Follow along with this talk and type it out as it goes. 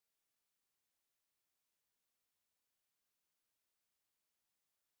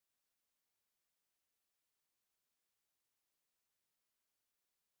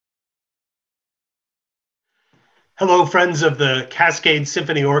Hello, friends of the Cascade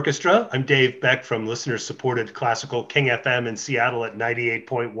Symphony Orchestra. I'm Dave Beck from listener-supported classical King FM in Seattle at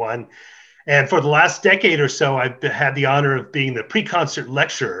 98.1. And for the last decade or so, I've had the honor of being the pre-concert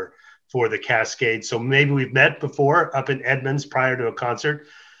lecturer for the Cascade. So maybe we've met before up in Edmonds prior to a concert.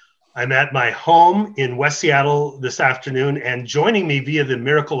 I'm at my home in West Seattle this afternoon, and joining me via the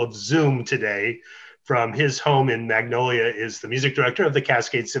miracle of Zoom today from his home in Magnolia is the music director of the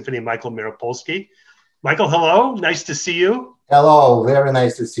Cascade Symphony, Michael Miropolsky. Michael, hello. Nice to see you. Hello. Very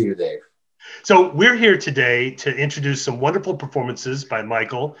nice to see you, Dave. So we're here today to introduce some wonderful performances by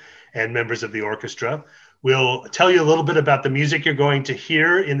Michael and members of the orchestra. We'll tell you a little bit about the music you're going to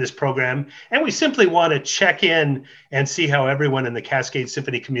hear in this program, and we simply want to check in and see how everyone in the Cascade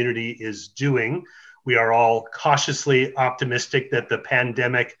Symphony community is doing. We are all cautiously optimistic that the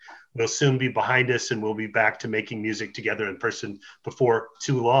pandemic will soon be behind us and we'll be back to making music together in person before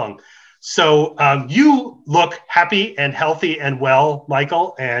too long. So you look happy and healthy and well,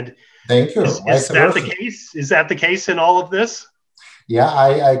 Michael. And thank you. Is that the case? Is that the case in all of this? Yeah,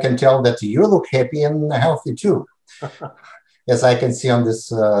 I can tell that you look happy and healthy too, as I can see on this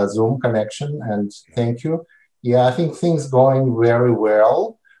Zoom connection. And thank you. Yeah, I think things going very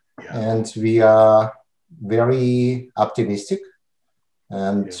well, and we are very optimistic,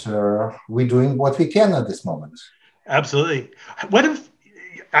 and we're doing what we can at this moment. Absolutely. What if?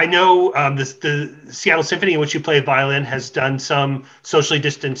 I know the Seattle Symphony, in which you play violin, has done some socially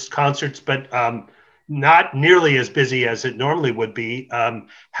distanced concerts, but not nearly as busy as it normally would be.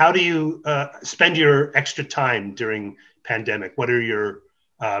 How do you spend your extra time during pandemic? What are your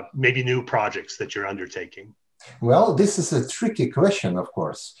maybe new projects that you're undertaking? Well, this is a tricky question, of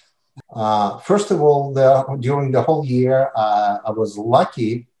course. First of all, during the whole year, I was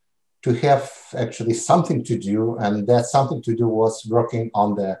lucky to have actually something to do, and that something to do was working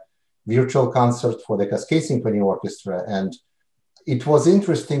on the virtual concert for the Cascade Symphony Orchestra. And it was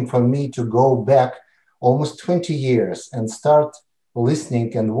interesting for me to go back almost 20 years and start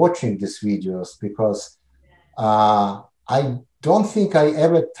listening and watching these videos, because I don't think I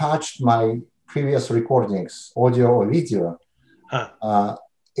ever touched my previous recordings, audio or video.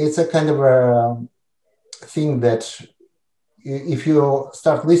 It's a kind of a thing that if you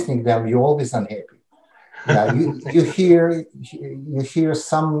start listening them, you're always unhappy. Yeah, you hear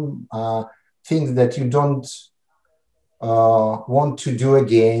some things that you don't want to do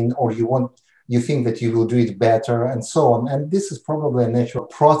again, or you think that you will do it better, and so on. And this is probably a natural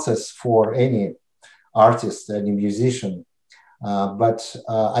process for any artist, any musician. But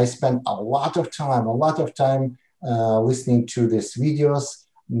I spent a lot of time listening to these videos,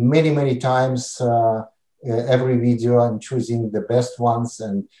 many times. Every video and choosing the best ones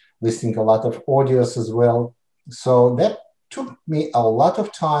and listening a lot of audios as well. So that took me a lot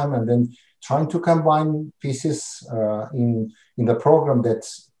of time, and then trying to combine pieces in the program that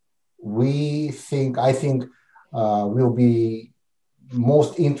I think will be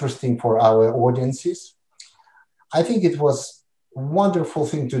most interesting for our audiences. I think it was a wonderful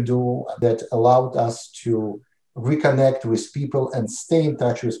thing to do that allowed us to reconnect with people and stay in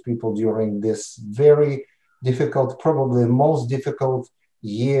touch with people during this very difficult, probably most difficult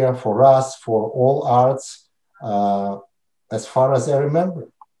year for us, for all arts, as far as I remember.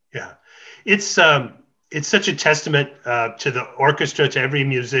 Yeah, it's such a testament to the orchestra, to every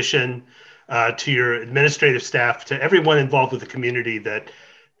musician, to your administrative staff, to everyone involved with the community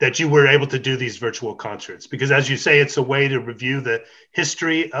that you were able to do these virtual concerts. Because as you say, it's a way to review the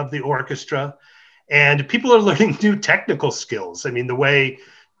history of the orchestra. And people are learning new technical skills. I mean, the way,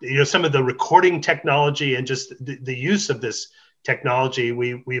 some of the recording technology and just the use of this technology,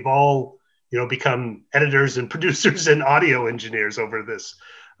 we've all, become editors and producers and audio engineers over this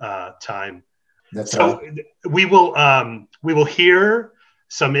time. That's so right. we will hear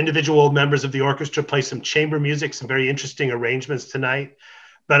some individual members of the orchestra play some chamber music, some very interesting arrangements tonight.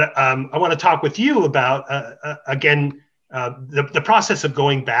 But I want to talk with you about, again, the process of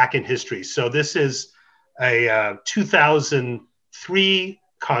going back in history. So this is a 2003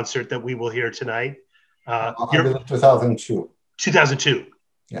 concert that we will hear tonight. 2002. 2002.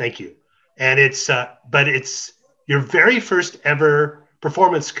 Yeah. Thank you. And but it's your very first ever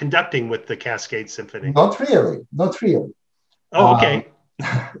performance conducting with the Cascade Symphony. Not really. Oh, okay.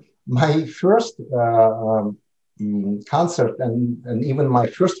 My first concert and even my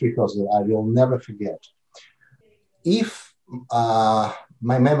first rehearsal, I will never forget. If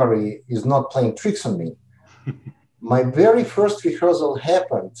my memory is not playing tricks on me, my very first rehearsal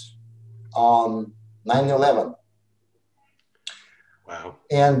happened on 9/11. Wow.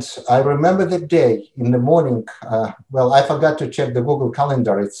 And I remember the day in the morning. Well, I forgot to check the Google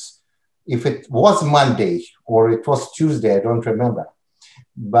Calendar. if it was Monday or it was Tuesday, I don't remember.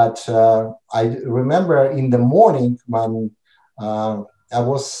 But I remember in the morning when I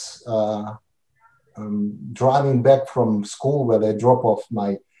was driving back from school where I drop off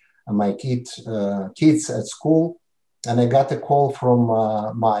my kids at school, and I got a call from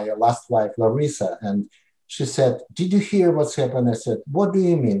my last wife, Larissa, and she said, "Did you hear what's happened?" I said, "What do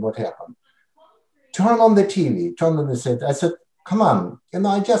you mean? What happened?" "Turn on the TV. Turn on the set." I said, "Come on,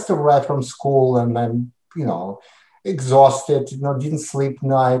 I just arrived from school and I'm, exhausted, didn't sleep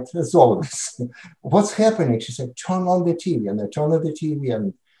night, as always. What's happening?" She said, "Turn on the TV." And I turned on the TV, and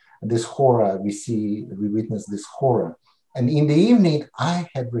this horror, we witnessed this horror. And in the evening, I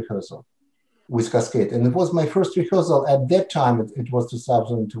had rehearsal with Cascade. And it was my first rehearsal. At that time, it was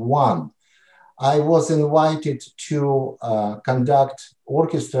 2001. I was invited to conduct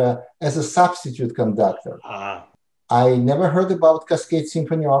orchestra as a substitute conductor. I never heard about Cascade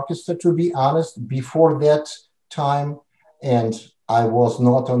Symphony Orchestra, to be honest, before that time. And I was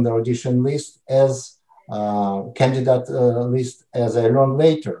not on the audition list as candidate list, as I learned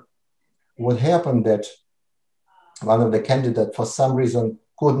later. What happened that one of the candidates, for some reason,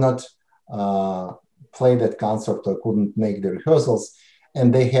 could not play that concert or couldn't make the rehearsals. And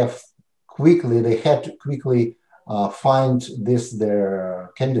they had to quickly find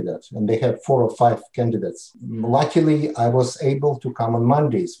their candidate. And they had 4 or 5 candidates. Luckily, I was able to come on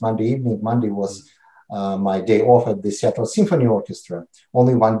Mondays. Monday evening, Monday was my day off at the Seattle Symphony Orchestra,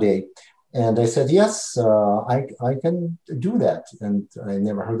 only one day. And I said, yes, I can do that. And I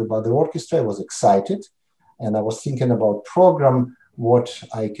never heard about the orchestra. I was excited. And I was thinking about program, what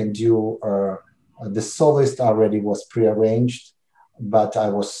I can do. The soloist already was prearranged, but I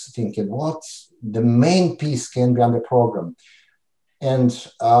was thinking what the main piece can be on the program. And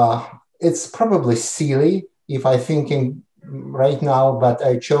it's probably silly if I'm thinking right now, but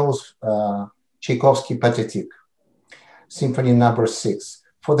I chose Tchaikovsky Pathetic, Symphony number 6,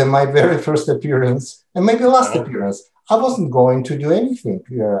 for my very first appearance, and maybe last appearance. I wasn't going to do anything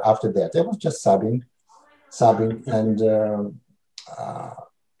after that. I was just subbing.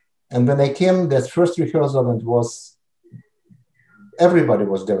 And when I came, that first rehearsal, everybody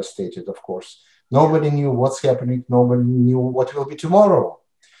was devastated, of course. Nobody knew what's happening. Nobody knew what will be tomorrow,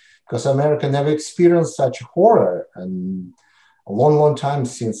 because America never experienced such horror, and a long, long time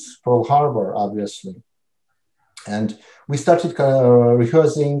since Pearl Harbor, obviously. And we started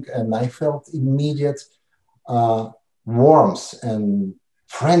rehearsing, and I felt immediate warmth and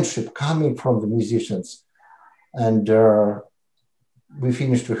friendship coming from the musicians. And we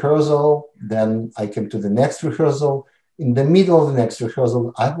finished rehearsal. Then I came to the next rehearsal. In the middle of the next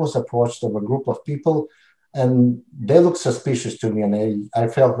rehearsal, I was approached of a group of people, and they looked suspicious to me. And I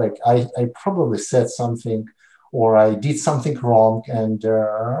felt like I probably said something, or I did something wrong, and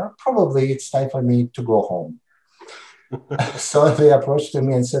probably it's time for me to go home. So they approached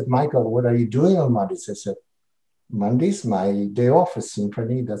me and said, "Michael, what are you doing on Mondays?" I said, "Monday's my day off, a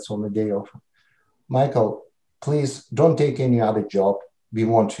symphony, that's only day off." "Michael, please don't take any other job. We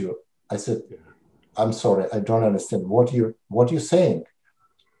want you." I said, "I'm sorry, I don't understand. What you're saying?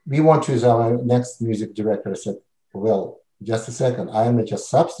 We want you as our next music director." I said, "Well, just a second. I am just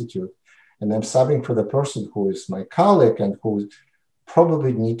substitute, and I'm subbing for the person who is my colleague and who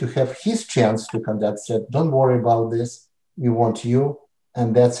probably need to have his chance to conduct." Said, "Don't worry about this. We want you,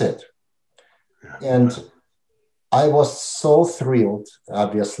 and that's it." And I was so thrilled,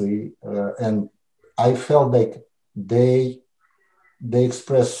 obviously, and I felt like they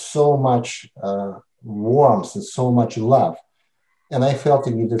expressed so much warmth and so much love. And I felt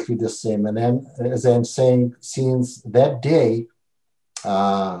immediately the same. And then, as I'm saying, since that day,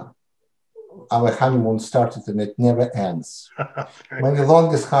 our honeymoon started, and it never ends. Maybe the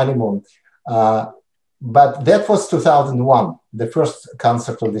longest honeymoon. But that was 2001, the first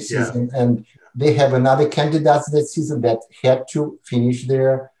concert of the season. Yeah. And they have another candidates that season that had to finish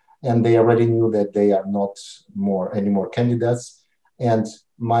there. And they already knew that they are not any more candidates. And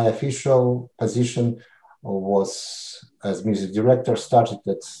my official position was as music director, started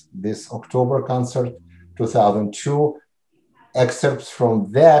at this October concert, 2002. Excerpts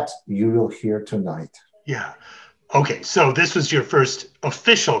from that you will hear tonight. Yeah. Okay. So this was your first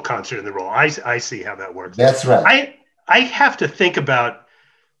official concert in the role. I see how that works. That's right. I have to think about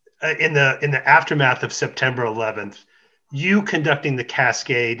in the aftermath of September 11th, you conducting the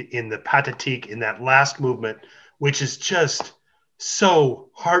Cascade in the Pathetique in that last movement, which is just so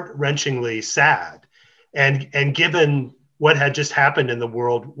heart-wrenchingly sad. And given what had just happened in the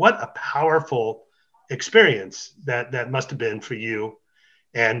world, what a powerful experience that must have been for you.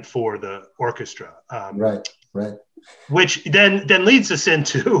 and for the orchestra. Right, right. Which then leads us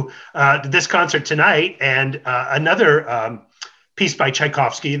into this concert tonight and another piece by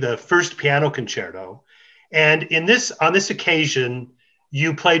Tchaikovsky, the first piano concerto. And on this occasion,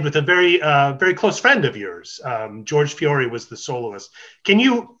 you played with a very close friend of yours. George Fiore was the soloist. Can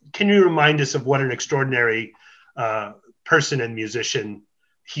you remind us of what an extraordinary person and musician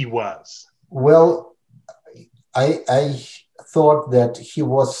he was? Well, I thought that he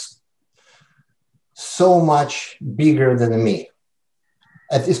was so much bigger than me,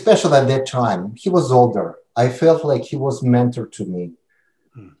 especially at that time. He was older. I felt like he was mentor to me.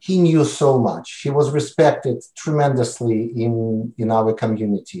 He knew so much. He was respected tremendously in our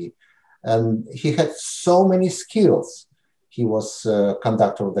community. And he had so many skills. He was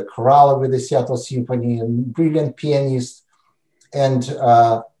conductor of the chorale with the Seattle Symphony and brilliant pianist. And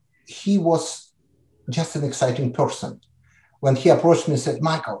he was just an exciting person. When he approached me and said,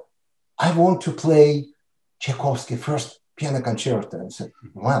 Michael, I want to play Tchaikovsky first piano concerto. And I said,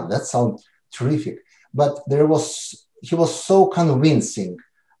 wow, that sounds terrific. But he was so convincing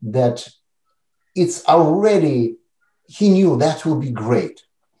that it's already, he knew that will be great.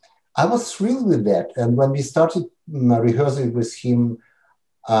 I was thrilled with that. And when we started rehearsing with him,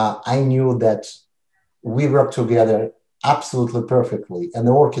 I knew that we worked together absolutely perfectly. And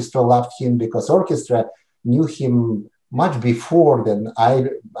the orchestra loved him because orchestra knew him much before than I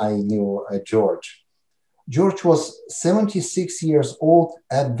knew George. George was 76 years old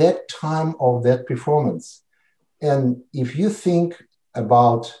at that time of that performance. And if you think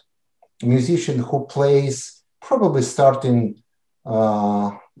about a musician who plays probably starting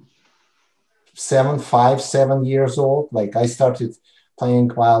 7 years old, like I started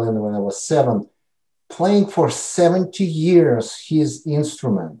playing violin when I was 7, playing for 70 years his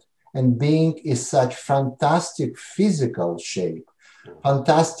instrument and being in such fantastic physical shape,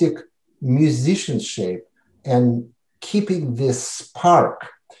 fantastic musician shape, and keeping this spark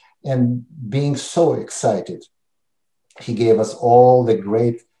and being so excited. He gave us all the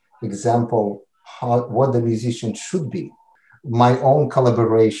great example what the musician should be. My own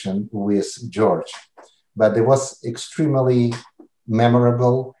collaboration with George, but it was extremely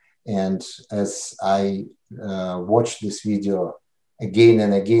memorable. And as I watched this video again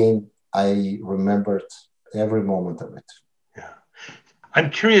and again, I remembered every moment of it. Yeah.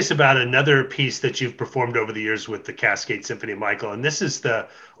 I'm curious about another piece that you've performed over the years with the Cascade Symphony, Michael, and this is the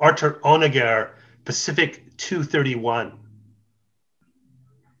Arthur Honegger Pacific 231.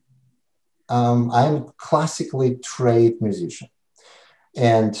 I'm a classically trained musician,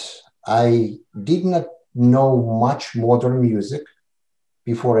 and I did not know much modern music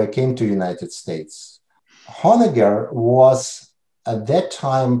before I came to the United States. Honegger was at that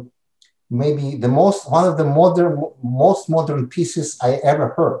time maybe one of the most modern pieces I ever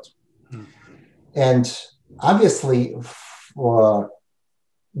heard. And obviously,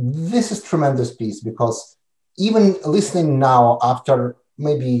 this is a tremendous piece because even listening now after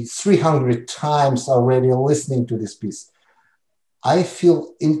maybe 300 times already listening to this piece, I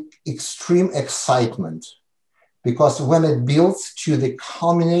feel extreme excitement because when it builds to the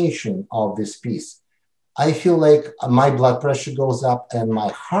culmination of this piece, I feel like my blood pressure goes up and my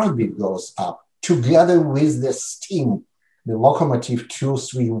heartbeat goes up together with the steam, the locomotive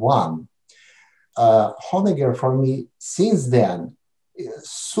 231. Honegger for me since then,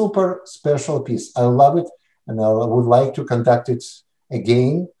 super special piece. I love it and I would like to conduct it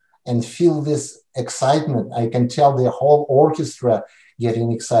again and feel this excitement. I can tell the whole orchestra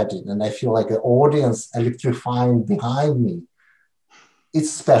getting excited and I feel like the audience electrifying behind me. It's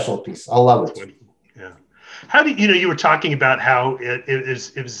a special piece. I love it. Yeah. How do you were talking about how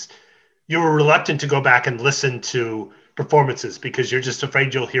it was you were reluctant to go back and listen to performances because you're just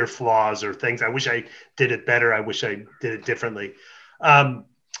afraid you'll hear flaws or things. I wish I did it better. I wish I did it differently. How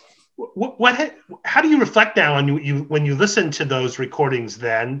do you reflect now on when you listen to those recordings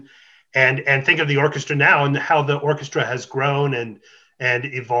then and think of the orchestra now and how the orchestra has grown and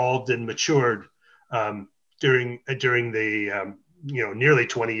evolved and matured during the nearly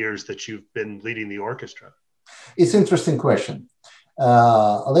 20 years that you've been leading the orchestra? It's an interesting question.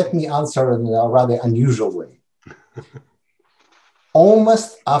 Let me answer in a rather unusual way.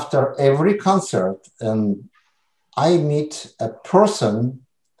 Almost after every concert, I meet a person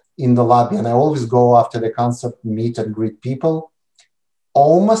in the lobby, and I always go after the concert, meet and greet people.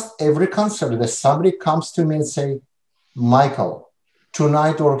 Almost every concert, that somebody comes to me and say, Michael,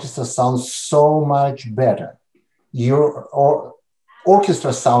 tonight orchestra sounds so much better. Your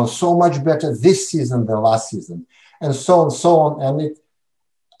orchestra sounds so much better this season than last season, and so on and so on. And it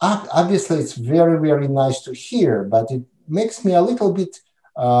obviously it's very, very nice to hear, but it makes me a little bit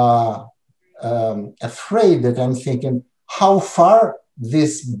afraid that I'm thinking how far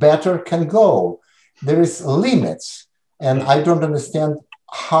this better can go. There is limits, and I don't understand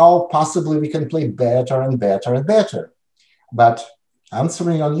how possibly we can play better and better and better. But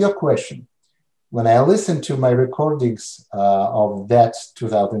answering on your question, when I listen to my recordings of that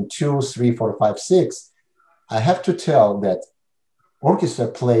 2002, 3, 4, 5, 6, I have to tell that orchestra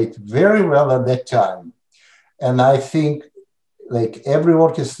played very well at that time. And I think like every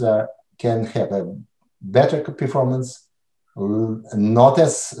orchestra can have a better performance, not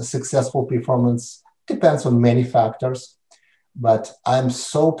as successful performance, depends on many factors. But I'm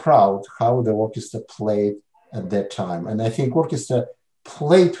so proud how the orchestra played at that time. And I think orchestra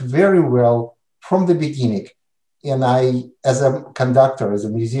played very well from the beginning. And I, as a conductor, as a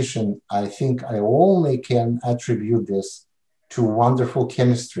musician, I think I only can attribute this to wonderful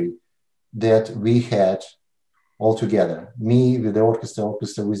chemistry that we had all together, me with the orchestra,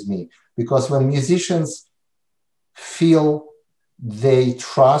 orchestra with me. Because when musicians feel they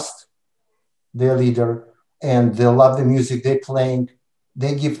trust their leader and they love the music they're playing,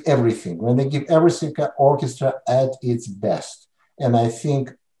 they give everything. When they give everything, orchestra at its best. And I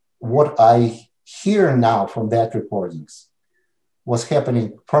think what I hear now from that recordings was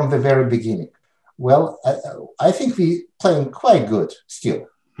happening from the very beginning. Well, I think we playing quite good still.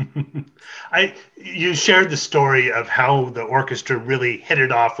 You shared the story of how the orchestra really hit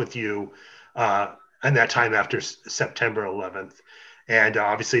it off with you in that time after September 11th. And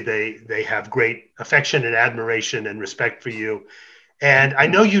obviously they have great affection and admiration and respect for you. And I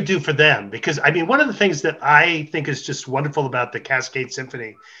know you do for them, because I mean, one of the things that I think is just wonderful about the Cascade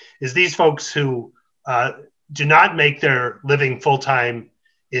Symphony is these folks who do not make their living full-time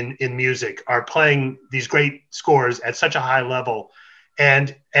in music are playing these great scores at such a high level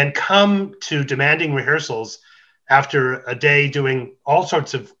and come to demanding rehearsals after a day doing all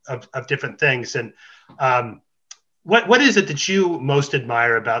sorts of different things. And what is it that you most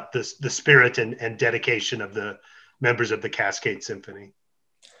admire about the spirit and dedication of the members of the Cascade Symphony?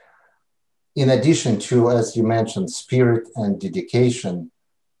 In addition to, as you mentioned, spirit and dedication,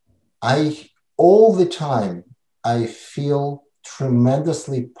 all the time, I feel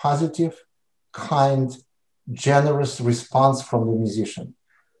tremendously positive, kind, generous response from the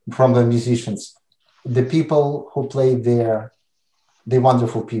musicians, the people who play there, the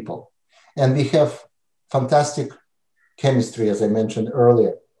wonderful people. And we have fantastic chemistry, as I mentioned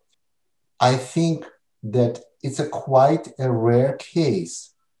earlier. I think that it's quite a rare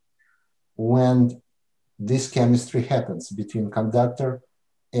case when this chemistry happens between conductor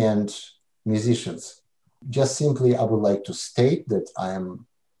and musicians. Just simply, I would like to state that I am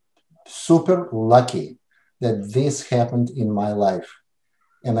super lucky that this happened in my life.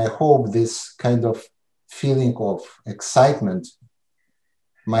 And I hope this kind of feeling of excitement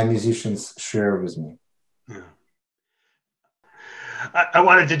my musicians share with me. Yeah. I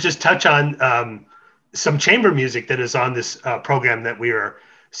wanted to just touch on some chamber music that is on this program that we are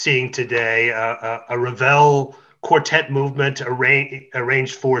seeing today, a Ravel quartet movement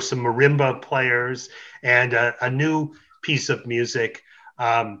arranged for some marimba players, and a new piece of music.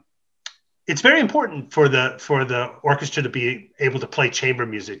 It's very important for the orchestra to be able to play chamber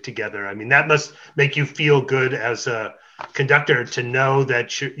music together. I mean, that must make you feel good as a conductor to know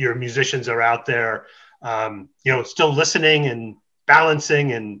that your musicians are out there, still listening and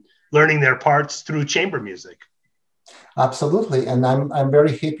balancing and learning their parts through chamber music. Absolutely, and I'm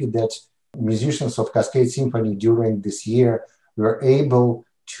very happy that musicians of Cascade Symphony during this year were able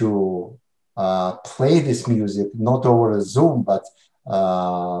to play this music not over a Zoom, but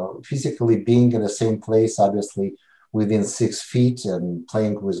physically being in the same place, obviously within 6 feet and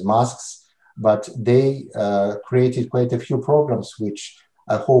playing with masks. But they created quite a few programs, which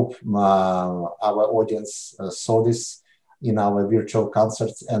I hope our audience saw this in our virtual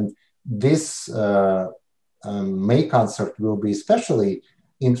concerts. And this May concert will be especially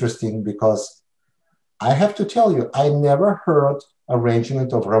interesting because I have to tell you, I never heard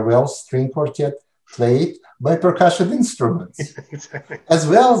arrangement of Ravel string quartet played by percussion instruments. Exactly. As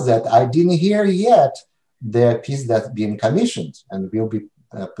well as that, I didn't hear yet the piece that's been commissioned and will be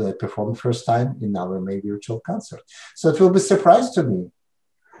performed first time in our May virtual concert. So it will be a surprise to me.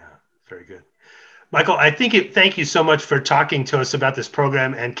 Yeah, very good. Michael, thank you so much for talking to us about this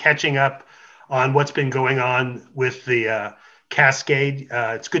program and catching up on what's been going on with the Cascade.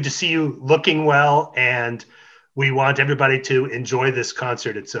 It's good to see you looking well, and we want everybody to enjoy this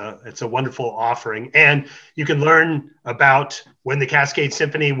concert. It's a wonderful offering, and you can learn about when the Cascade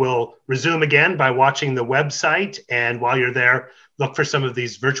Symphony will resume again by watching the website. And while you're there, look for some of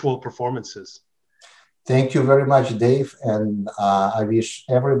these virtual performances. Thank you very much, Dave. And I wish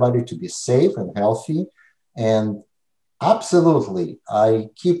everybody to be safe and healthy. And absolutely, I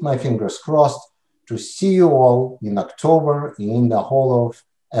keep my fingers crossed to see you all in October in the Hall of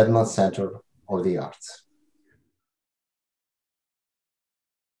Edmund Center of the Arts.